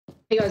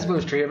Hey guys,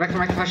 BlueMystery here, back from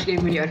my Crash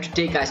Game video, and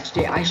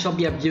today I shall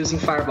be abusing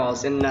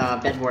fireballs in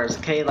Bedwars,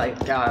 okay? Like,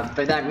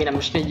 by that I mean I'm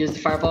just gonna use the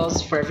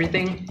fireballs for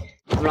everything.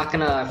 I'm not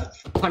gonna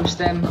punch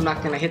them, I'm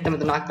not gonna hit them with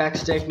the knockback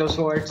stick, no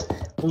swords,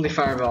 only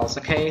fireballs,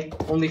 okay?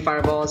 Only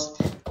fireballs.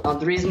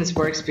 The reason this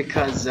works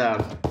because, I'm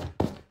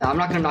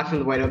not gonna knock them in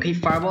the void, okay?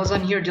 Fireballs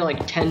on here do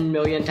like 10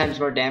 million times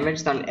more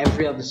damage than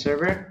every other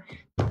server.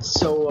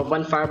 So,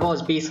 one fireball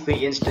is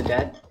basically instant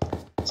death.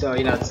 So,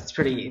 you know, it's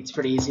pretty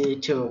easy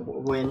to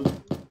win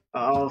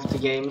all of the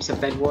games of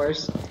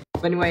Bedwars.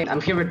 But anyway, I'm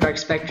here with Dark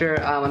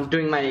Spectre. I'm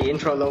doing my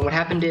intro alone. What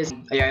happened is,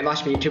 yeah, I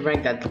lost my YouTube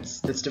rank.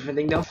 That's a different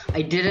thing though. I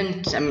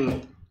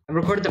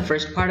recorded the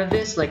first part of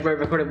this, like where I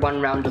recorded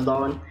one round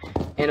alone,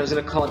 and I was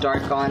gonna call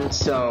Dark on,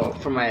 so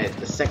for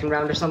the second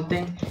round or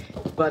something.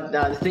 But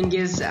the thing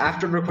is,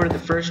 after I recorded the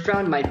first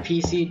round, my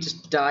PC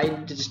just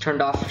died. It just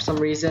turned off for some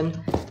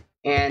reason,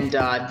 and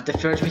the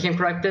footage became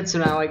corrupted. So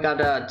now I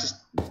gotta just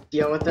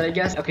deal with it, I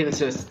guess. Okay, let's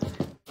do this.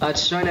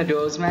 Just join a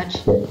duos match.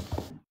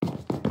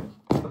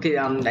 Okay,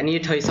 I need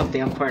to tell you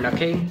something important,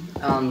 okay?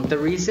 The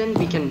reason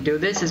we can do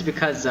this is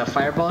because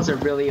fireballs are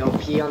really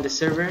OP on the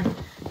server.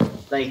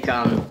 Like,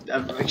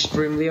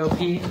 extremely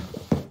OP.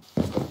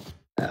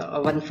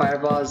 One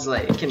fireball is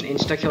like, it can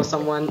insta-kill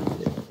someone.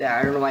 Yeah,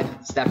 I don't know why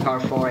it's that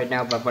powerful right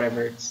now, but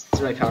whatever, it's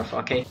really powerful,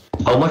 okay?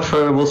 How much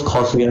fireballs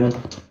cost again?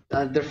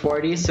 They're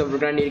 40, so we're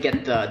gonna need to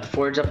get the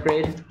forge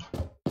upgrade.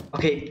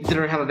 Okay, they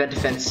don't have a bed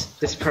defense.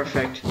 This is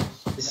perfect.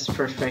 This is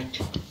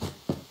perfect.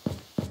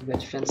 Bed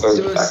defense. Let's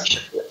do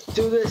this.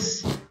 Do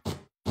this.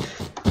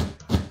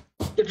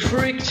 Get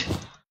tricked.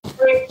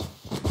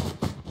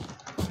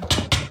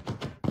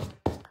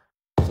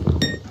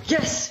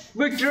 Yes!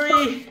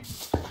 Victory!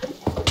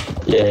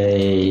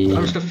 Yay!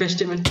 I'm just gonna fish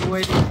him into the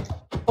void.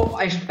 Oh,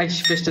 I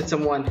just fished at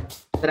someone.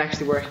 That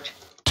actually worked.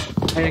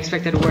 I didn't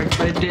expect that to work,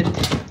 but it did.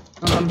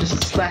 I'm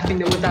just slapping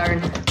them with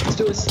iron. Let's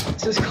do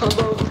this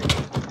combo.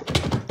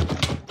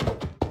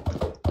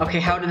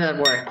 Okay, how did that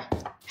work?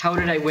 How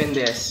did I win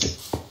this?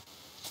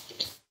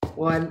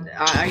 One,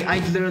 I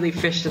literally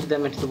fished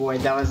them into the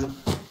void. That was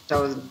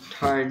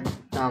hard.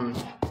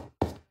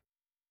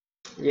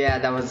 Yeah,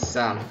 that was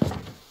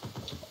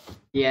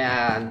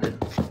yeah.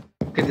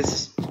 Okay, this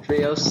is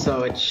trios,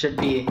 so it should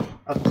be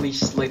at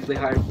least slightly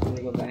hard. Let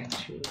me go back.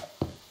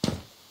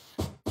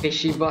 Okay,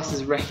 She-Boss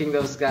is wrecking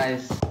those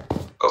guys.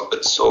 Oh,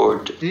 it's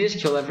sword. Did he just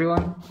kill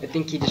everyone? I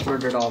think he just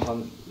murdered all of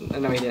them.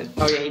 No, he didn't.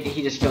 Oh yeah,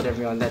 he just killed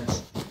everyone.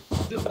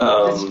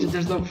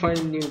 There's no point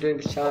in you doing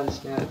this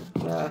challenge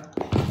now.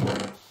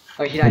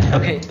 Oh, he died.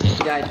 Okay,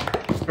 he died.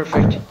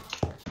 Perfect.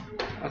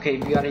 Okay,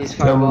 we gotta use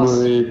fireballs.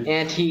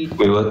 And he...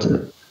 Wait, what?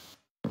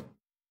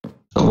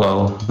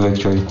 Wow,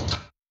 victory.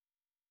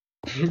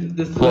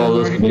 This is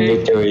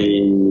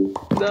victory.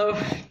 No,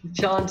 the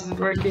challenge isn't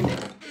working.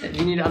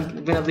 We need to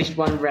win at least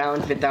one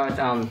round without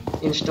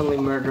instantly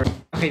murder.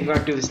 Okay, we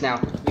gotta do this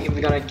now.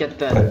 We gotta get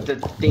the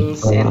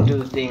things and do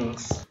the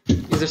things.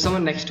 Is there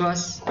someone next to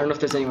us? I don't know if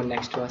there's anyone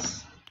next to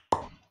us.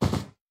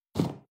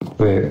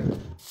 Where?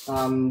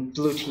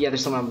 Blue team. Yeah,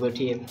 there's someone on blue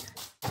team.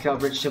 Kill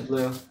bridge to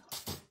blue.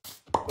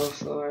 Go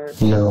for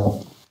it.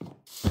 No.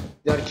 You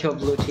gotta kill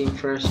blue team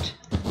first.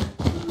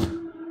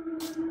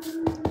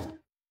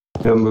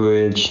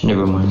 Bridge,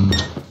 never mind.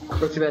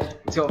 Go to bed.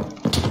 Let's go.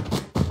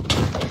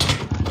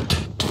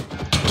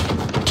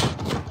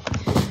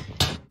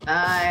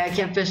 I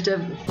can't fish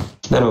him.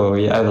 Don't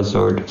worry, I have a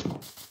sword.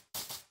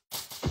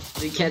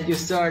 You can't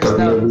use swords.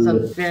 No, it's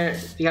unfair.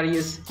 You gotta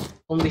use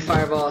only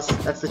fireballs.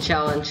 That's the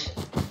challenge.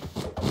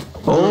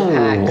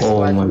 My.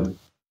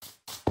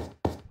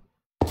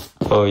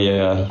 Oh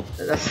yeah.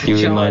 That's the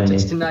challenge.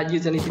 It's to not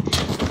use anything.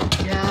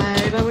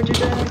 Yeah, why would you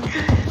die?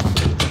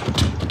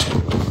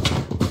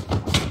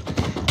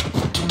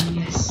 Oh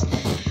yes.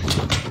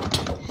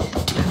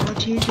 Why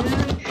would you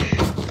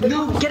die?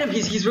 No, get him.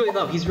 He's really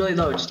low. He's really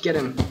low. Just get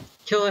him.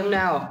 Kill him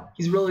now.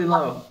 He's really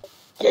low.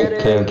 Get him.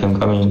 Okay, I'm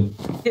coming.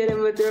 Hit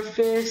him with your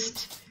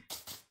fist.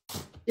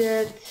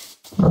 Dead.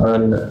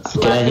 Can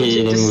I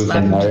hit him with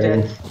an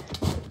iron?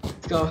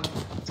 Let's go.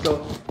 Let's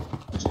go.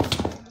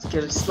 Let's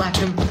get him. Slap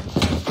him.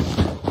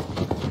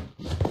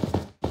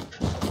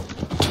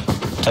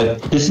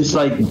 This is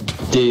like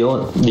the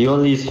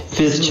only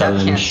fist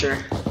challenge. Cancer.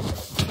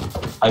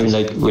 I mean,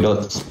 like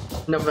without.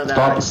 No,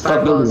 but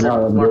stop building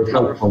are out. more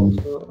powerful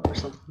or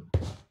something.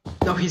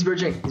 No, he's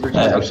bridging. He's bridging.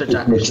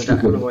 I'm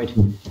gonna avoid.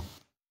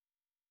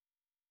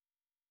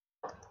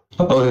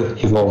 Oh,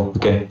 he fell.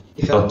 Okay.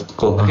 He fell. Oh,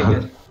 cool. Okay,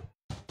 good.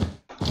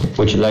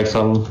 Would you like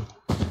some?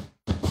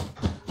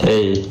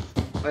 Hey.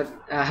 What?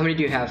 How many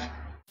do you have?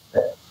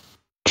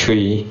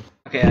 3.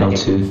 Okay, not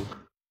 2.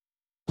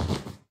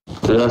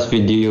 The last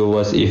video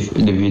was if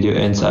the video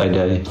ends, I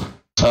die.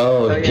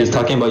 Oh, yeah, he's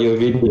talking about your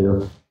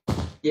video.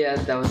 Yeah,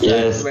 that was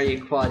very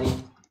quality.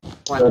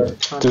 Okay,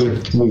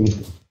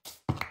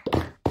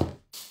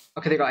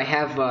 there you go. I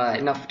have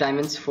enough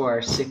diamonds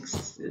for 2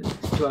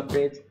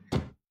 upgrades.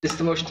 This is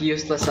the most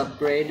useless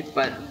upgrade,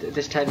 but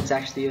this time it's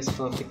actually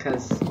useful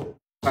because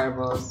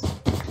fireballs.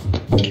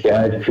 Okay,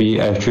 I have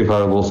three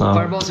fireballs now.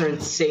 Fireballs are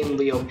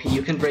insanely OP.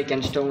 You can break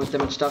endstone with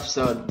them and stuff.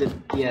 So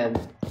yeah.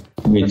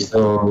 Wait,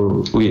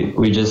 so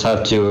we just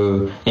have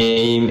to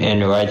aim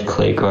and right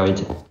click,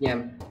 right?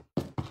 Yeah.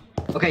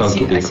 Okay,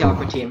 see, I see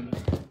Aqua Team.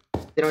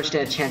 They don't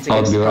stand a chance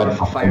against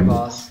powerful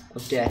fireballs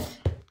of death.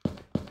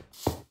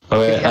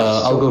 Alright,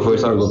 I'll go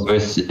first.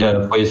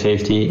 For your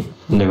safety.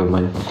 Never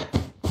mind.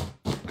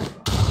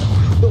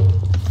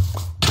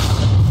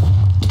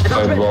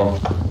 Fireball.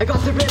 I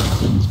got the red.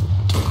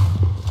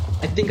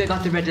 I think I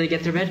got the red. Did I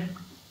get the red?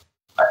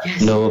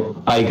 Yes.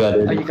 No, I got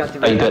it. Oh, you got the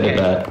red. I got okay. it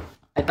back.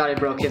 I thought I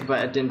broke it,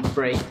 but it didn't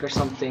break or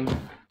something.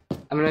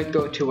 I'm gonna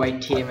go to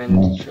white team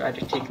and try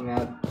to take them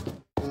out.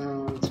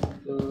 Let's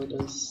build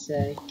a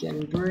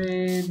second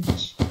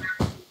bridge.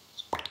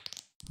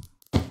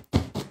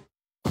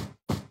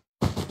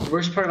 The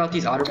worst part about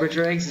these auto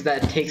bridger eggs is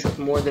that it takes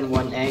more than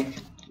one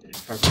egg.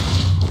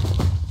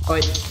 Oh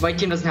wait, white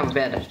team doesn't have a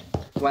bed.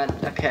 What?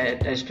 Okay,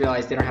 I just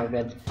realized they don't have a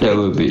bed. That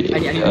would be. I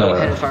need to go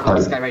ahead and fireball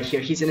this guy right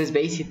here. He's in his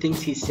base, he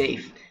thinks he's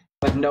safe.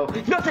 But no,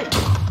 nothing!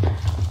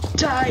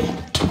 Die!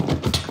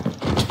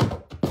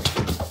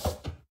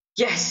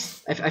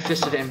 Yes! I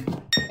fisted him.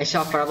 I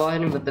shot fireball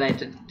at him, but then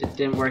it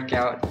didn't work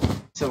out.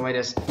 So I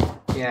just,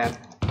 yeah.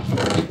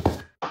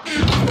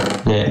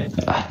 Yeah.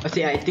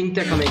 Okay, I think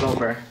they're coming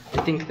over.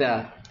 I think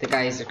the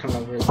guys are coming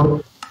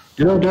over.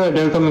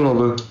 They're coming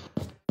over.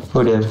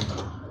 For them.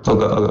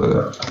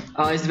 Okay.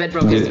 Oh, is the bed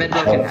broken? Is the bed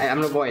broken?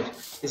 I'm gonna avoid.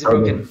 Is it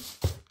broken?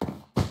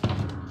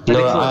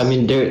 No, I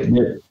mean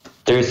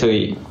there's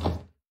a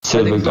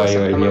silver guy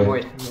right here.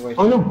 Avoid.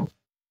 Oh no!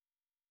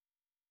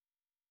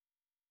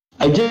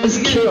 I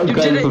just killed a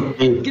guy for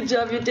free. Good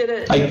job, you did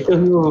it. I killed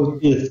him for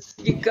free.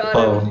 You got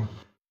him.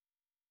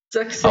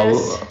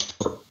 Success.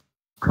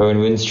 Current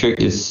win streak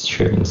is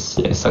streams.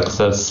 Yeah,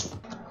 success.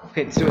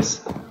 Okay, let's do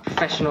this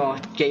professional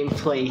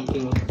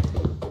gameplaying.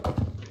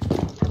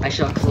 I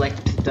shall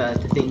collect the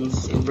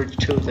things in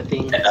virtue of the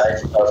things. And I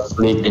shall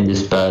sleep in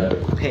this bed.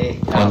 Okay.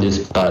 On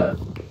this bed.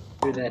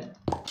 Do that.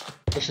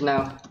 I shall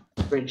now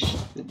bridge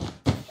the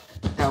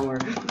tower.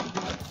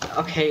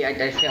 Okay,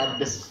 I failed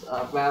this.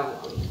 Wow.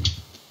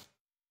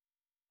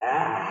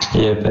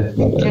 Yeah,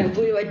 I can't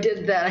believe I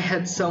did that. I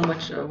had so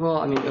much. Well,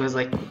 I mean, it was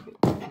like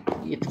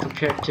it's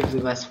comparatively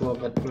less wool,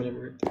 but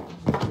whatever.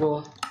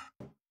 Wool.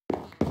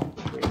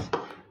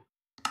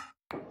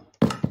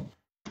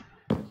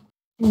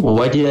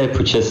 Why did I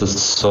purchase a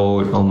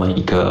sword? Oh my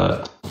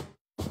god.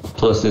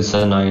 Plus it's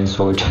an iron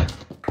sword.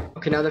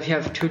 Okay, now that we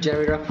have 2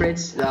 generator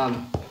upgrades,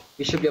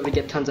 we should be able to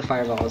get tons of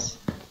fireballs.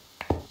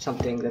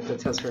 Something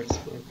that's how it works.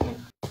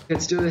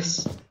 Let's do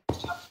this.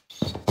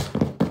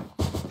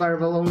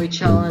 Fireball only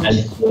challenge.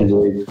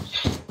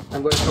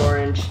 I'm going to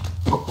orange.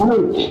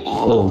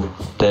 Oh,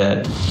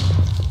 that.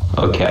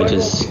 Okay, I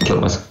just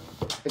killed myself.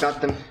 I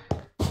got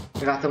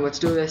them. Let's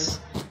do this.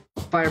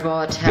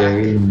 Fireball attack.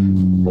 Very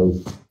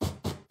nice.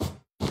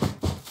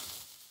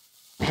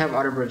 I have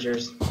auto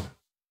bridgers.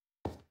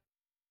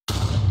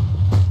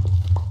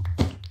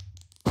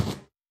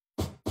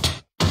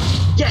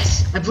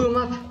 Yes! I blew him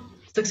up!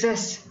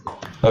 Success!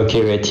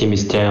 Okay, red team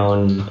is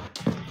down.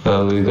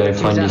 We gotta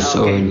find this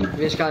orange.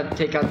 We just gotta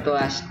take out the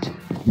last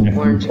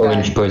orange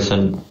guy.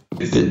 Person.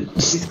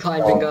 He's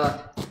climbing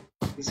up.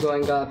 He's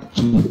going up.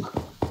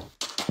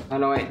 Oh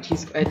no, wait.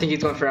 I think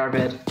he's going for our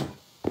bed.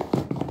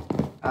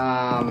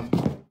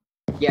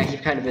 Yeah, he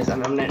kind of is.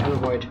 I'm gonna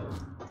avoid.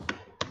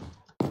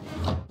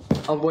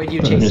 I'll avoid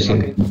you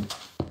chasing. Okay.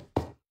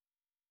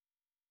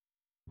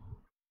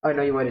 Oh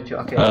no, you avoided too.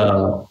 Okay.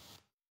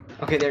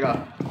 Okay, there you go.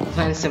 The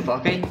plan is simple.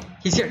 Okay,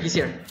 he's here.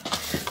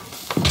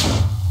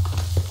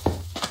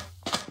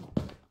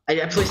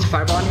 I placed a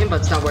fireball on him,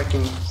 but it's not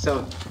working.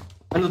 So,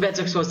 the bed's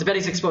exposed. The bed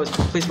is exposed.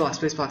 Please block.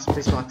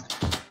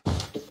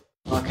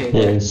 Okay.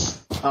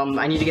 Yes.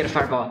 I need to get a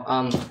fireball.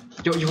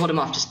 You hold him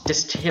off.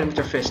 Just hit him with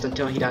your fist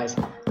until he dies.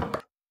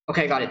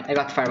 Okay, I got it. I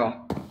got the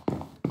fireball.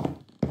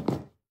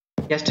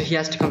 He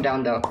has to come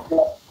down though.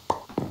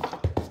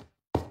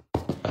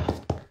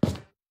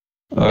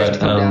 He has to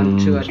come down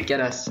to get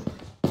us.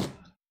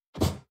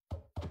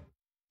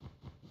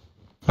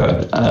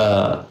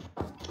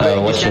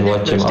 Watch him.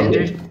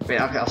 Wait,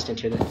 okay, I'll stand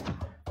here then.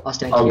 I'll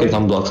stand here. I'll get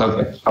some blocks.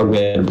 I'll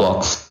get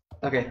blocks.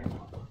 Okay.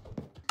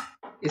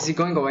 Is he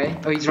going away?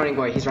 Oh, he's running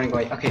away.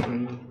 Okay.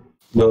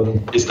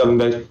 No, he's coming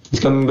back. He's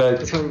coming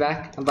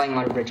back. I'm buying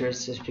auto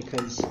bridgers just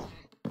because.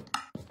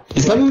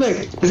 He's coming back.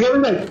 He's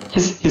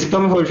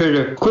coming for a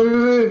treasure.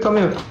 Quick, come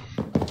here.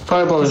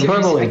 Fireball him.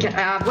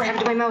 What happened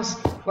to my mouse?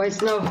 Why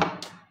is no?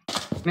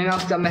 My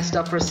mouse got messed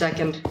up for a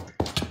second.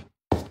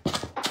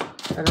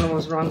 I don't know what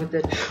was wrong with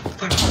it.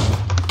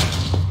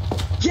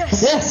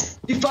 Yes!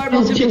 The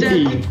fireball took it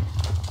down.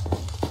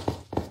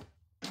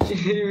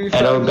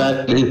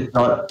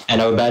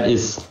 And our bat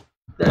is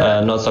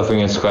not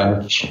suffering a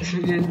scratch.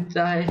 We didn't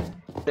die.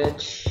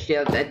 Bitch.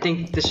 Yeah, I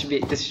think this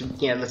should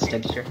yeah, let's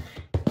take it here.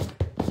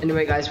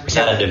 Anyway guys, we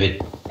have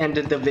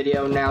ended the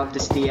video now.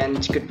 This is the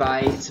end.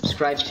 Goodbye.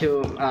 Subscribe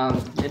to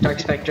Dark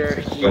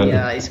Spectre. He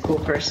is a cool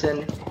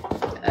person.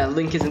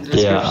 Link is in the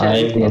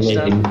description and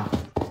stuff.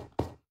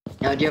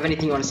 Do you have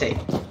anything you want to say?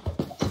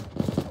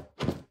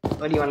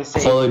 What do you want to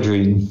say? Follow a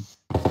dream.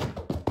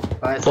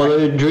 Follow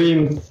a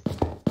dream.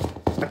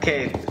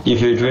 Okay.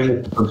 If you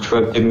dream,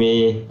 subscribe to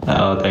me.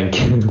 Oh, thank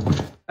you.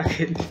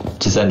 Okay.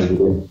 Just end the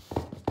video.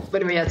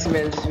 But anyway, that's the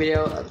end of this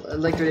video.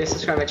 Like the video,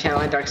 subscribe to my channel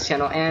and Dark's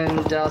channel,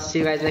 and I'll see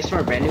you guys next time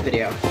for a brand new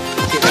video.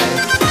 See you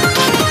guys.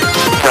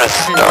 Press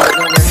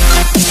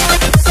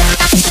start.